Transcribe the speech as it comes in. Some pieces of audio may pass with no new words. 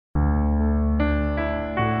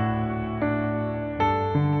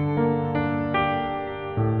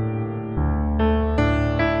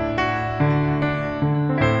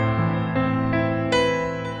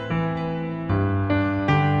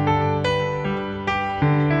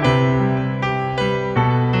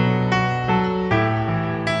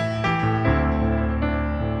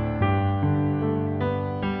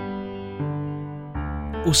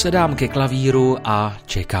Usedám ke klavíru a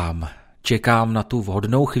čekám. Čekám na tu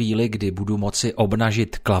vhodnou chvíli, kdy budu moci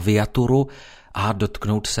obnažit klaviaturu a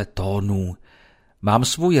dotknout se tónů. Mám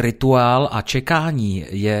svůj rituál a čekání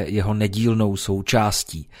je jeho nedílnou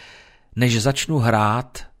součástí. Než začnu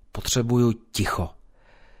hrát, potřebuju ticho.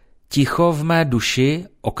 Ticho v mé duši,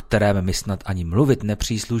 o kterém mi snad ani mluvit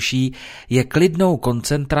nepřísluší, je klidnou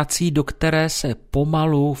koncentrací, do které se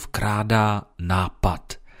pomalu vkrádá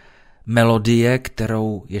nápad. Melodie,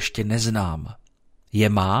 kterou ještě neznám. Je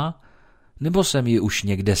má? Nebo jsem ji už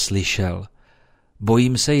někde slyšel?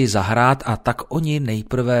 Bojím se ji zahrát a tak o ní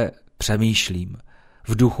nejprve přemýšlím.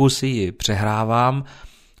 V duchu si ji přehrávám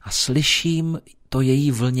a slyším to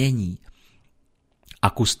její vlnění.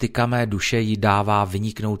 Akustika mé duše ji dává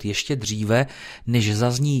vyniknout ještě dříve, než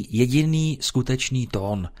zazní jediný skutečný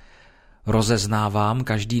tón. Rozeznávám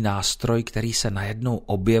každý nástroj, který se najednou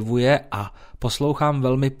objevuje a poslouchám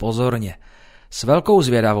velmi pozorně. S velkou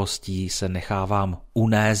zvědavostí se nechávám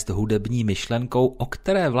unést hudební myšlenkou, o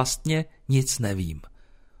které vlastně nic nevím.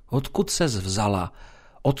 Odkud ses vzala?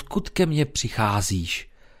 Odkud ke mně přicházíš?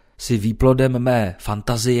 Jsi výplodem mé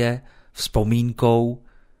fantazie, vzpomínkou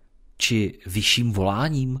či vyšším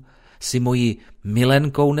voláním? Jsi mojí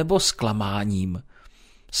milenkou nebo zklamáním?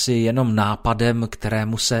 Jsi jenom nápadem,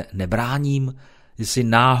 kterému se nebráním? Jsi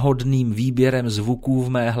náhodným výběrem zvuků v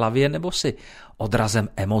mé hlavě nebo jsi odrazem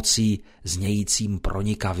emocí znějícím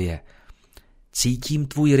pronikavě? Cítím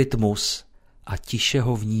tvůj rytmus a tiše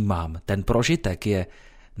ho vnímám. Ten prožitek je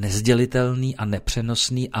nezdělitelný a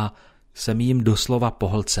nepřenosný a jsem jim doslova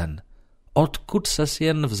pohlcen. Odkud ses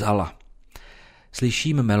jen vzala?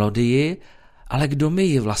 Slyším melodii, ale kdo mi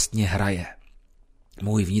ji vlastně hraje?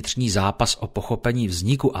 Můj vnitřní zápas o pochopení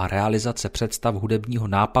vzniku a realizace představ hudebního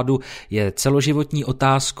nápadu je celoživotní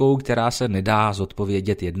otázkou, která se nedá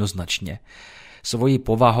zodpovědět jednoznačně. Svojí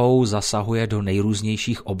povahou zasahuje do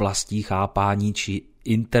nejrůznějších oblastí chápání či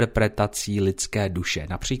interpretací lidské duše.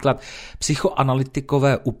 Například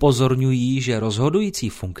psychoanalytikové upozorňují, že rozhodující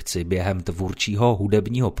funkci během tvůrčího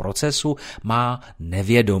hudebního procesu má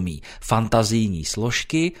nevědomí, fantazijní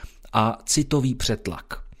složky a citový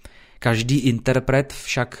přetlak. Každý interpret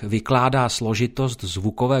však vykládá složitost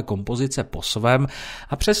zvukové kompozice po svém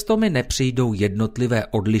a přesto mi nepřijdou jednotlivé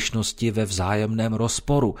odlišnosti ve vzájemném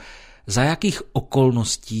rozporu. Za jakých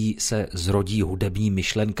okolností se zrodí hudební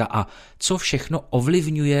myšlenka a co všechno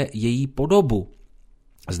ovlivňuje její podobu?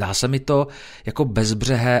 Zdá se mi to jako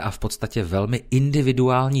bezbřehé a v podstatě velmi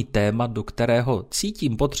individuální téma, do kterého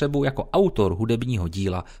cítím potřebu jako autor hudebního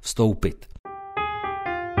díla vstoupit.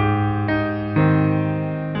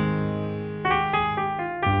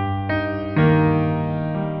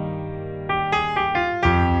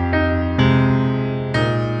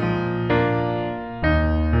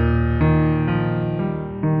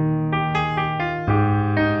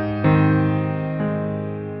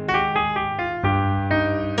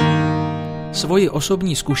 Svoji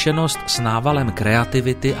osobní zkušenost s návalem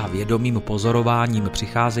kreativity a vědomým pozorováním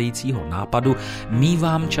přicházejícího nápadu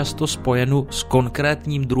mívám často spojenu s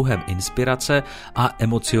konkrétním druhem inspirace a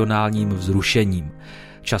emocionálním vzrušením.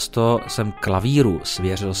 Často jsem klavíru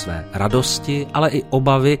svěřil své radosti, ale i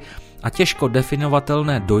obavy a těžko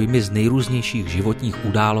definovatelné dojmy z nejrůznějších životních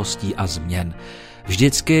událostí a změn.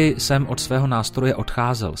 Vždycky jsem od svého nástroje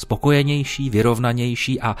odcházel spokojenější,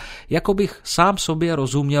 vyrovnanější a jako bych sám sobě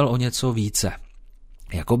rozuměl o něco více.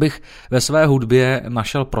 Jako bych ve své hudbě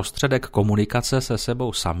našel prostředek komunikace se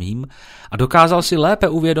sebou samým a dokázal si lépe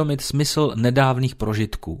uvědomit smysl nedávných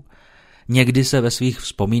prožitků. Někdy se ve svých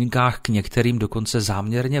vzpomínkách k některým dokonce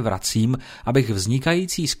záměrně vracím, abych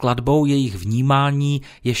vznikající skladbou jejich vnímání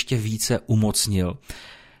ještě více umocnil.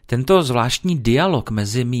 Tento zvláštní dialog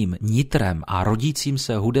mezi mým nitrem a rodícím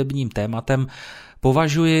se hudebním tématem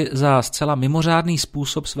považuji za zcela mimořádný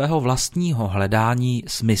způsob svého vlastního hledání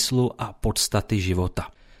smyslu a podstaty života.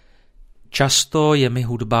 Často je mi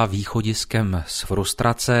hudba východiskem z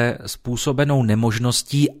frustrace způsobenou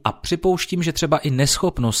nemožností a připouštím, že třeba i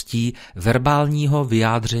neschopností verbálního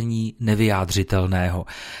vyjádření nevyjádřitelného.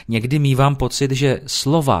 Někdy mívám pocit, že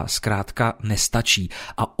slova zkrátka nestačí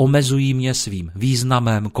a omezují mě svým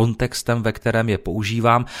významem, kontextem, ve kterém je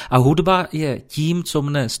používám a hudba je tím, co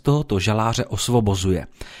mne z tohoto žaláře osvobozuje.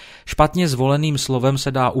 Špatně zvoleným slovem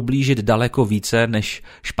se dá ublížit daleko více než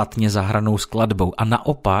špatně zahranou skladbou a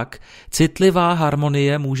naopak citlivá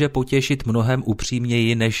harmonie může potěšit mnohem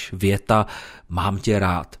upřímněji než věta mám tě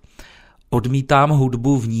rád. Odmítám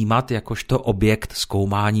hudbu vnímat jakožto objekt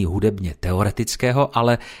zkoumání hudebně teoretického,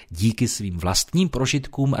 ale díky svým vlastním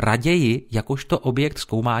prožitkům raději jakožto objekt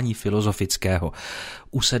zkoumání filozofického.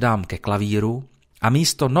 Usedám ke klavíru a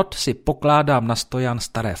místo not si pokládám na stojan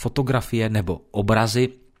staré fotografie nebo obrazy,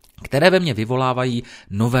 které ve mně vyvolávají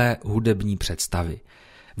nové hudební představy.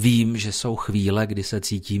 Vím, že jsou chvíle, kdy se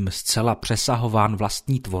cítím zcela přesahován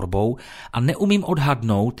vlastní tvorbou a neumím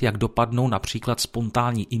odhadnout, jak dopadnou například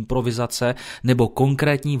spontánní improvizace nebo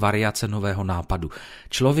konkrétní variace nového nápadu.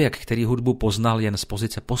 Člověk, který hudbu poznal jen z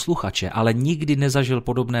pozice posluchače, ale nikdy nezažil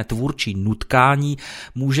podobné tvůrčí nutkání,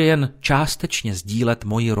 může jen částečně sdílet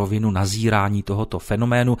moji rovinu nazírání tohoto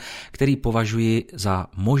fenoménu, který považuji za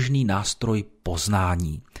možný nástroj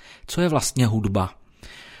poznání. Co je vlastně hudba?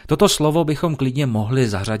 Toto slovo bychom klidně mohli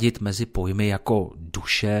zařadit mezi pojmy jako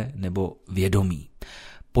duše nebo vědomí.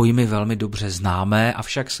 Pojmy velmi dobře známé,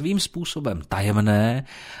 avšak svým způsobem tajemné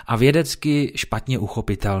a vědecky špatně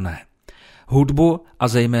uchopitelné. Hudbu a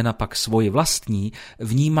zejména pak svoji vlastní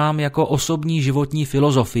vnímám jako osobní životní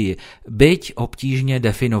filozofii, byť obtížně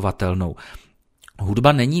definovatelnou.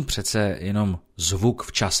 Hudba není přece jenom zvuk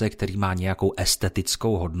v čase, který má nějakou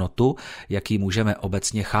estetickou hodnotu, jaký můžeme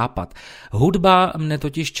obecně chápat. Hudba mne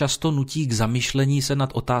totiž často nutí k zamyšlení se nad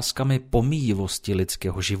otázkami pomíjivosti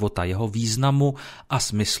lidského života, jeho významu a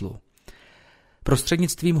smyslu.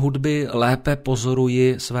 Prostřednictvím hudby lépe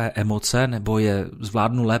pozoruji své emoce nebo je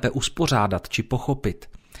zvládnu lépe uspořádat či pochopit.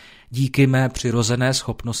 Díky mé přirozené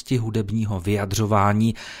schopnosti hudebního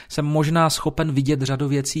vyjadřování jsem možná schopen vidět řadu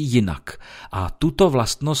věcí jinak a tuto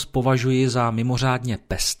vlastnost považuji za mimořádně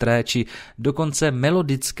pestré či dokonce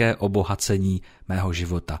melodické obohacení mého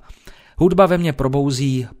života. Hudba ve mně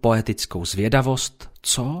probouzí poetickou zvědavost,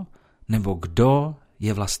 co nebo kdo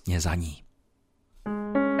je vlastně za ní.